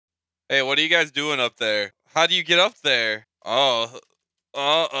Hey, what are you guys doing up there? How do you get up there? Oh,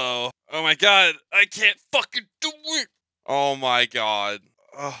 uh-oh. Oh my god, I can't fucking do it. Oh my god.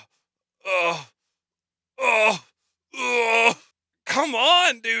 Oh, oh, oh, oh. Come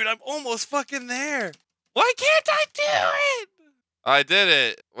on, dude. I'm almost fucking there. Why can't I do it? I did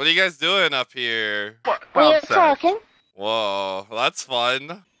it. What are you guys doing up here? What? We're talking. Whoa, that's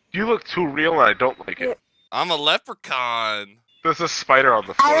fun. You look too real and I don't like it. I'm a leprechaun. There's a spider on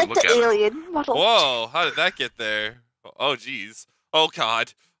the floor. I like Look the at it. alien model. Whoa, how did that get there? Oh, jeez. Oh,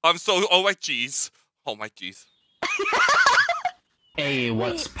 God. Oh, my jeez. Oh, my jeez. Hey,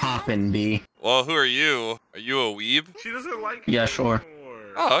 what's poppin', B? Well, who are you? Are you a weeb? She doesn't like Yeah, it sure. anymore.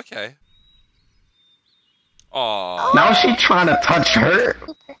 Oh, okay. Aw. Now she trying to touch her.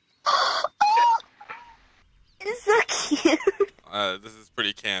 It's so cute. This is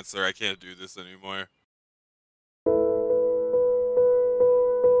pretty cancer. I can't do this anymore.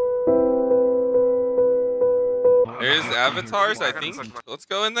 There's avatars, I think. Let's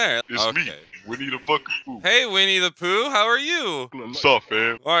go in there. It's Okay. me, Winnie the fucking Pooh. Hey, Winnie the Pooh. How are you? What's up,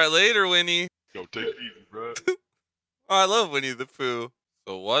 fam? All right, later, Winnie. Yo, take it easy, bro. Oh, I love Winnie the Pooh.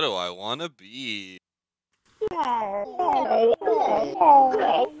 So what do I want to be?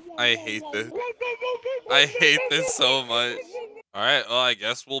 I hate this. I hate this so much. Alright, well, I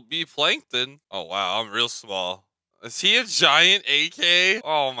guess we'll be Plankton. Oh, wow, I'm real small. Is he a giant AK?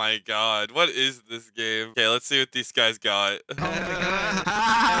 Oh my god, what is this game? Okay, let's see what these guys got.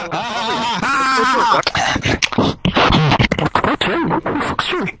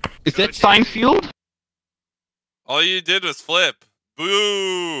 Is that Seinfeld? All you did was flip.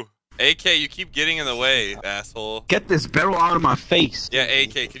 Boo! AK, you keep getting in the way, asshole. Get this barrel out of my face. Yeah,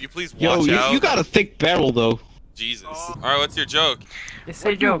 AK, can you please Yo, watch out? you got a thick barrel though. Jesus. Alright, what's your joke?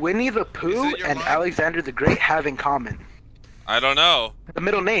 What do Winnie the Pooh and Alexander the Great have in common? I don't know. The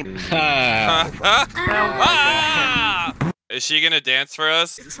middle name. Ah! Is she gonna dance for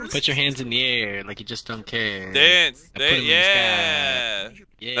us? Put your hands in the air like you just don't care. Dance! I put 'em in the Yeah! sky.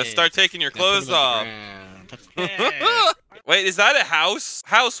 Yeah. Let's start taking your Now put 'em clothes on the off. ground. Yeah. Wait, is that a house?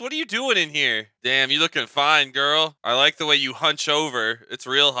 House, what are you doing in here? Damn, you looking fine, girl. I like the way you hunch over. It's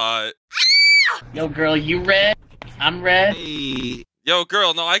real hot. Yo, girl, you red? I'm red. Hey. Yo,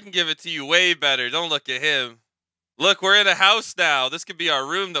 girl, no, I can give it to you way better. Don't look at him. Look, we're in a house now. This could be our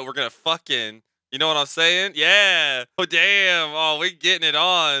room that we're gonna fuck in. You know what I'm saying? Yeah. Oh, damn. Oh, we're getting it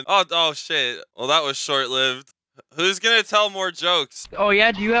on. Oh, shit. Well, that was short-lived. Who's gonna tell more jokes? Oh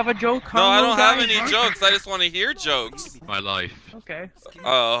yeah, do you have a joke? No, I don't have any jokes. I just want to hear jokes. My life. Okay.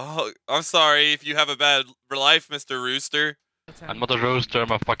 Oh, I'm sorry if you have a bad life, Mr. Rooster. I'm not a roaster,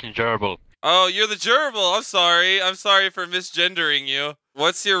 I'm a fucking gerbil. Oh, you're the gerbil. I'm sorry. I'm sorry for misgendering you.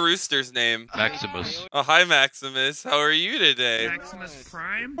 What's your rooster's name? Maximus. Oh, hi, Maximus. How are you today? Maximus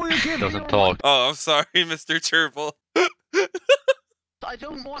Prime? Doesn't talk. Oh, I'm sorry, Mr. Gerbil. I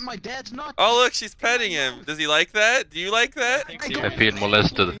don't want my dad's nut. Oh, look, she's petting him. Does he like that? Do you like that? I feel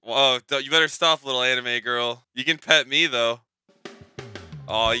molested. Whoa, you better stop, little anime girl. You can pet me, though.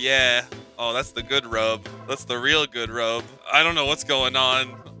 Oh, yeah. Oh, that's the good rub. That's the real good rub. I don't know what's going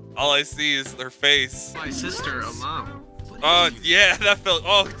on. All I see is their face. My sister, alone. Oh, yeah, that felt...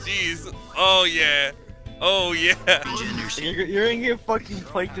 Oh, jeez. Oh, yeah. Oh, yeah. You're gonna get fucking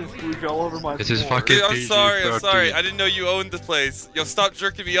plankton splooge all over my This is floor. fucking Dude, I'm sorry, I'm PG-13. sorry. I didn't know you owned this place. Yo, stop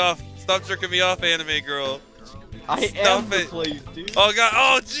jerking me off. Stop jerking me off, anime girl. I Stop am the it. place, dude. Oh, God.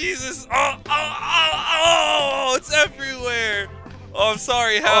 Oh, Jesus. Oh, it's everywhere. Oh, I'm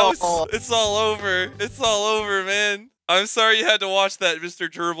sorry, house. Oh. It's all over. It's all over, man. I'm sorry you had to watch that, Mr.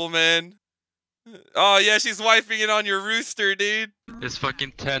 Gerbil, man. Oh, yeah, she's wiping it on your rooster, dude. It's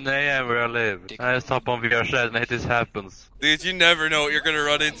fucking 10 AM where I live. I just hop on VR and this happens. Dude, you never know what you're gonna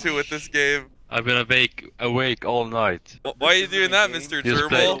run into with this game. I've been awake all night. Why are you doing that, Mr. Just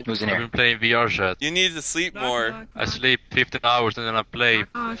play, Gerbil? I've been playing VR chat. You need to sleep more. I sleep 15 hours and then I play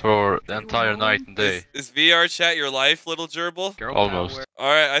for the entire night and day. Is VR chat your life, little gerbil? Almost.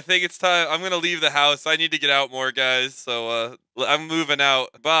 Alright, I think it's time. I'm gonna leave the house. I need to get out more, guys. So, I'm moving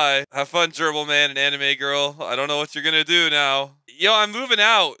out. Bye. Have fun, gerbil man and anime girl. I don't know what you're gonna do now. Yo, I'm moving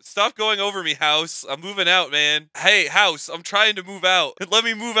out. Stop going over me, house. I'm moving out, man. Hey, house, I'm trying to move out. Let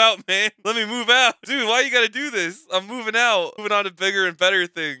me move out, man. Let me move out. Dude, why you gotta do this? I'm moving out. Moving on to bigger and better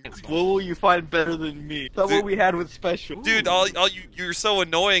things. What will you find better than me? That's Dude. what we had with special. Dude, you're so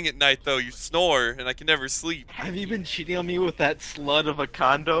annoying at night, though. You snore, and I can never sleep. Have you been cheating on me with that slut of a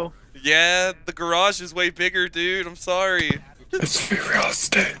condo? Yeah, the garage is way bigger, dude. I'm sorry. It's free real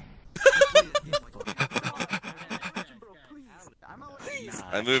estate.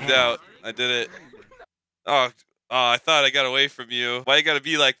 I moved out. I did it. Oh, Oh, I thought I got away from you. Why you gotta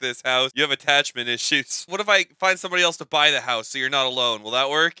be like this, house? You have attachment issues. What if I find somebody else to buy the house so you're not alone? Will that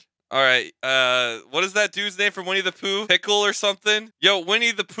work? All right. What is that dude's name from Winnie the Pooh? Pickle or something? Yo,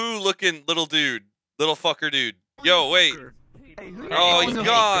 Winnie the Pooh looking little dude. Little fucker dude. Yo, wait. Oh, he's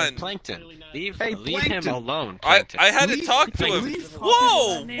gone. Plankton. Leave Plankton. him alone, I Plankton. had to talk to him.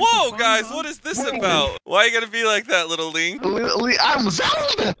 Whoa, whoa, guys, what is this about? Why you gotta be like that, little Link? I'm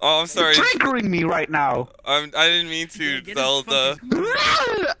Zelda. Oh, I'm sorry. You're triggering me right now. I didn't mean to, Zelda.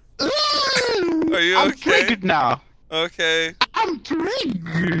 Are you I'm okay? triggered now. Okay. I'm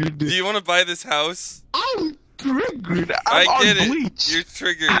triggered. Do you want to buy this house? I'm triggered. I I'm get on it. bleach. You're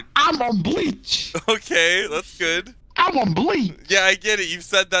triggered. I'm on bleach. Okay, that's good. I'm on bleach. Yeah, I get it. You've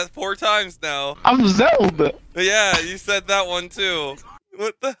said that 4 times now. I'm Zelda. Yeah, you said that one too.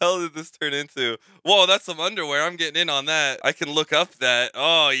 What the hell did this turn into? Whoa, that's some underwear. I'm getting in on that. I can look up that.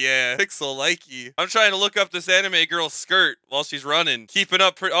 Oh, yeah. Pixel likey. I'm trying to look up this anime girl's skirt while she's running. Keeping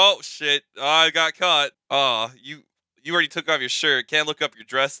up. Oh, shit. Oh, I got caught. Oh, you already took off your shirt. Can't look up your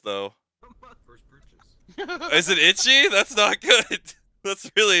dress, though. Is it itchy? That's not good.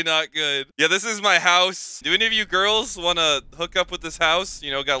 That's really not good. Yeah, this is my house. Do any of you girls want to hook up with this house? You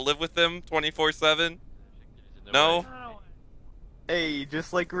know, gotta live with them 24/7? No? Hey,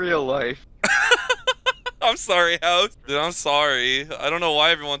 just like real life. I'm sorry, house. Dude, I'm sorry. I don't know why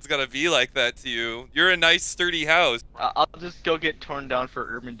everyone's gotta be like that to you. You're a nice, sturdy house. I'll just go get torn down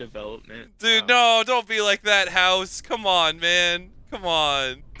for urban development. Dude, no, don't be like that, house. Come on, man. Come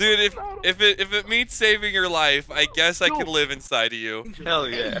on. Dude, if it means saving your life, I guess I can live inside of you. Hell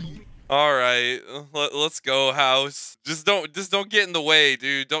yeah. All right, let's go, house. Just don't get in the way,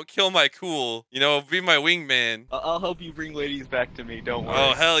 dude. Don't kill my cool. You know, be my wingman. I'll help you bring ladies back to me. Don't worry.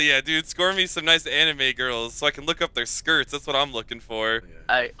 Oh hell yeah, dude. Score me some nice anime girls so I can look up their skirts. That's what I'm looking for.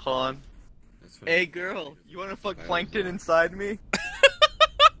 Alright, hold on. Hey girl, you wanna fuck Plankton inside me?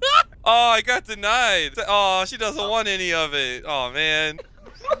 Oh, I got denied. Oh, she doesn't want any of it. Oh man.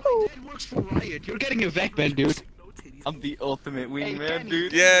 You're getting a vec bed, dude. I'm the ultimate wingman,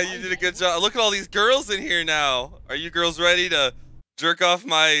 dude. Yeah, you did a good job. Look at all these girls in here now. Are you girls ready to jerk off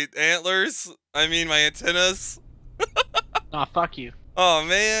my antlers? I mean, my antennas? Aw, fuck you. Oh,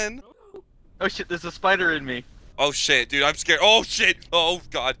 man. Oh shit, there's a spider in me. Oh, shit, dude. I'm scared. Oh, shit. Oh,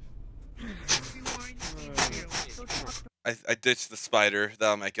 God. I ditched the spider.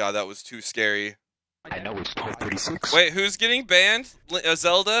 Oh, my God. That was too scary. I know it's 12:36. Wait, who's getting banned?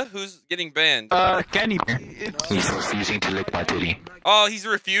 Zelda? Who's getting banned? Kenny. He's refusing to lick my titty. Oh, he's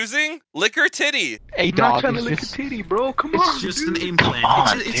refusing? Lick her titty. Hey, I'm dog. not trying to lick a titty, bro. Come on. It's just an implant.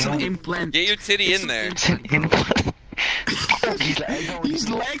 It's an implant. Get your titty in there. It's an implant. He's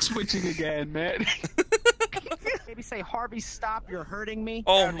lag switching again, man. Maybe say, Harvey, stop, you're hurting me.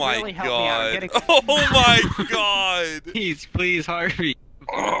 Oh That would my really help me out. I'm God. getting- Oh my God. Please, Harvey.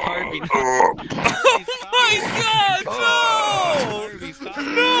 Harvey, no. Oh my God,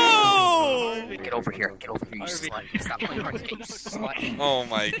 no! No! Get over here. Get over here, you slut. Stop playing hard to get, you slut. Oh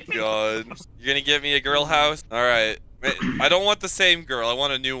my God. You're gonna get me a girl house? Alright. I don't want the same girl. I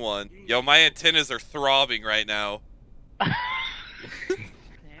want a new one. Yo, my antennas are throbbing right now.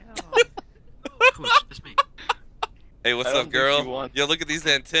 Hey, what's up, girl? Yo, look at these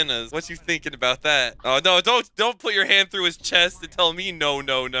antennas. What you thinking about that? Oh no, don't put your hand through his chest and tell me no,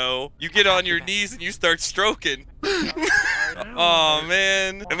 no, no. You get on your knees and you start stroking. Oh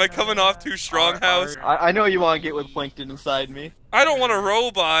man, am I coming off too strong, house? I know you want to get with Plankton inside me. I don't want a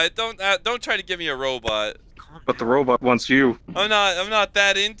robot. Don't try to give me a robot. But the robot wants you. I'm not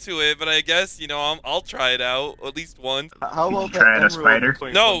that into it, but I guess, you know, I'll try it out at least once. How about Trying a spider?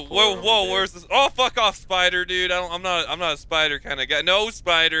 No, whoa, where's this? Oh, fuck off, spider, dude. I'm not a spider kind of guy. No,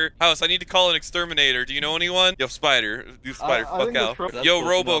 spider. House, I need to call an exterminator. Do you know anyone? Yo, spider. Do spider, fuck out. Yo,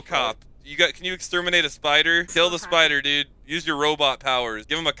 RoboCop. Can you exterminate a spider? Kill the spider, dude. Use your robot powers.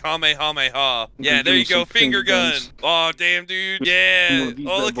 Give him a Kamehameha. Yeah, there you go. Finger gun. Oh, damn, dude. Yeah.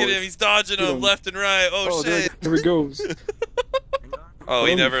 Oh, look at him. He's dodging them left and right. Oh, shit. There he goes. Oh,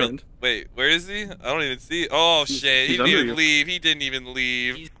 he never. Wait, where is he? I don't even see. Oh, shit. He didn't even leave. He didn't even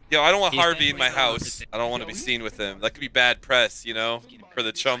leave. Yo, I don't want Harvey in my house. I don't want to be seen with him. That could be bad press, you know? For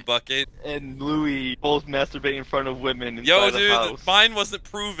the chum bucket. And Louis both masturbate in front of women inside Yo, the dude, house. mine wasn't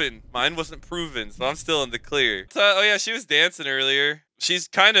proven. Mine wasn't proven, so I'm still in the clear. Oh yeah, she was dancing earlier. She's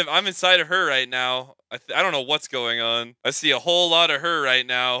I'm inside of her right now. I don't know what's going on. I see a whole lot of her right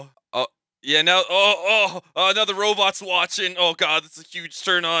now. Oh, yeah, now, now the robot's watching. Oh god, that's a huge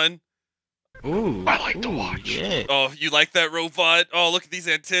turn on. Ooh, I like to watch. Yeah. Oh, you like that robot? Oh, look at these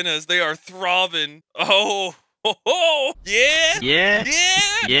antennas. They are throbbing. Oh, yeah. Yeah. Yeah.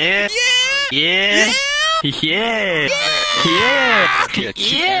 Yeah. Yeah. Yeah. Yeah. Yeah! Yeah!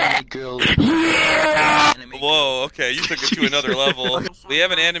 Yeah! Girl. Whoa, okay, you took it to another level. We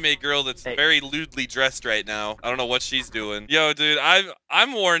have an anime girl that's very lewdly dressed right now. I don't know what she's doing. Yo, dude,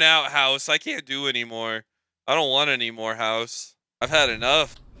 I'm worn out, House. I can't do anymore. I don't want any more, House. I've had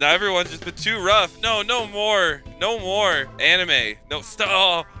enough. Now everyone's just been too rough. No, no more. No more. Anime. No,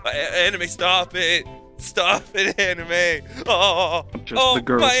 stop. Anime, stop it. Stop it, anime. Oh, Just oh, the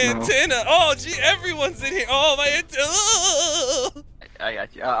girls my now. antenna. Oh, gee, everyone's in here. Oh, my antenna. Oh. I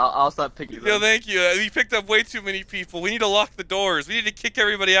got you. I'll stop picking them. Yo, thank you. We picked up way too many people. We need to lock the doors. We need to kick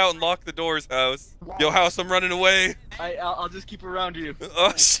everybody out and lock the doors, House. Yo, House, I'm running away. I'll just keep around you.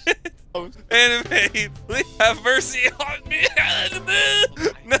 Oh, shit. Anime, please have mercy on me.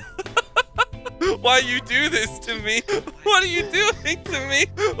 No. Why you do this to me? What are you doing to me?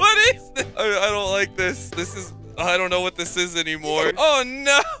 What is this? I don't like this. This is, I don't know what this is anymore. Oh,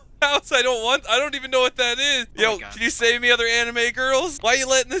 no. House, I don't even know what that is. Yo, can you save me, other anime girls? Why are you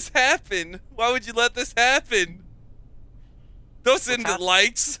letting this happen? Why would you let this happen? Don't send the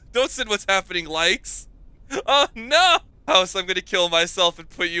likes. Don't send what's happening likes. Oh, no. House, I'm gonna kill myself and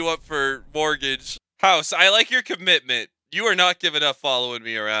put you up for mortgage. House, I like your commitment. You are not giving up following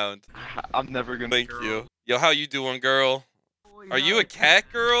me around. I'm never gonna. Thank you. Yo, how you doing, girl? Are you a cat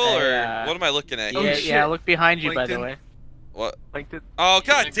girl, or what am I looking at? Yeah, look behind you, by the way. What? Oh,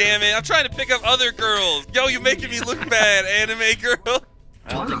 god damn it. I'm trying to pick up other girls. Yo, you making me look bad, anime girl.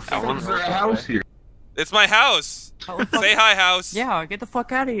 Is there a house here? It's my house. Say hi, House. Yeah, get the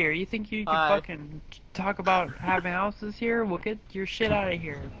fuck out of here. You think you can fucking talk about having houses here? Well, get your shit out of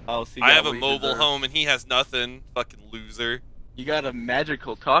here. I have a mobile home and he has nothing. Fucking loser. You got a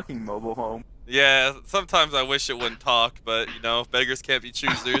magical talking mobile home. Yeah, sometimes I wish it wouldn't talk, but, you know, beggars can't be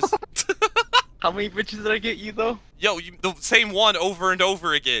choosers. How many bitches did I get you, though? Yo, the same one over and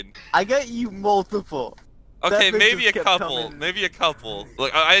over again. I got you multiple. Okay, That bitch maybe a just kept couple. coming. Maybe a couple.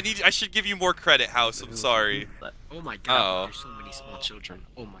 Look, I should give you more credit, House. I'm sorry. Oh my god, there's so many small children.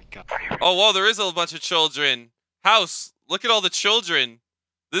 Oh my god. Oh, well, there is a bunch of children. House, look at all the children.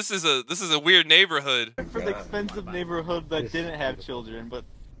 This is a weird neighborhood. For the expensive neighborhood that didn't have children, but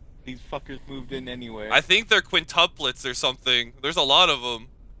these fuckers moved in anyway. I think they're quintuplets or something. There's a lot of them.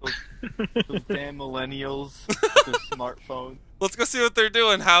 Those damn millennials with their smartphones. Let's go see what they're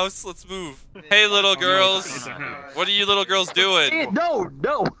doing, House. Let's move. Hey, little girls. What are you little girls doing?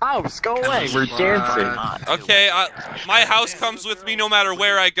 No, House, go away. We're dancing. Okay, my house comes with me no matter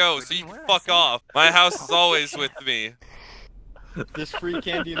where I go, so you can fuck off. My house is always with me. There's free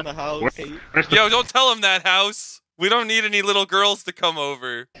candy in the house. Yo, don't tell him that, House. We don't need any little girls to come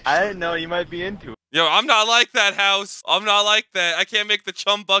over. I didn't know you might be into it. Yo, I'm not like that, House. I'm not like that. I can't make the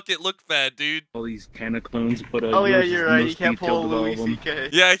chum bucket look bad, dude. All these kind of clones, but Oh yeah, you're right. You can't pull a Louis C.K.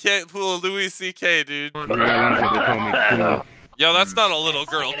 Yeah, I can't pull a Louis C.K., dude. Yo, that's not a little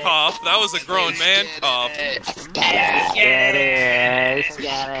girl cough. That was a grown man cough.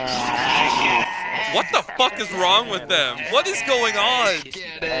 What the fuck is wrong with them? What is going on?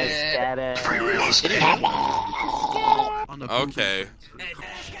 Okay.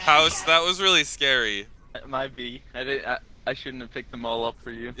 House, that was really scary. It might be. I shouldn't have picked them all up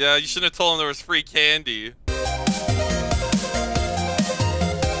for you. Yeah, you shouldn't have told them there was free candy.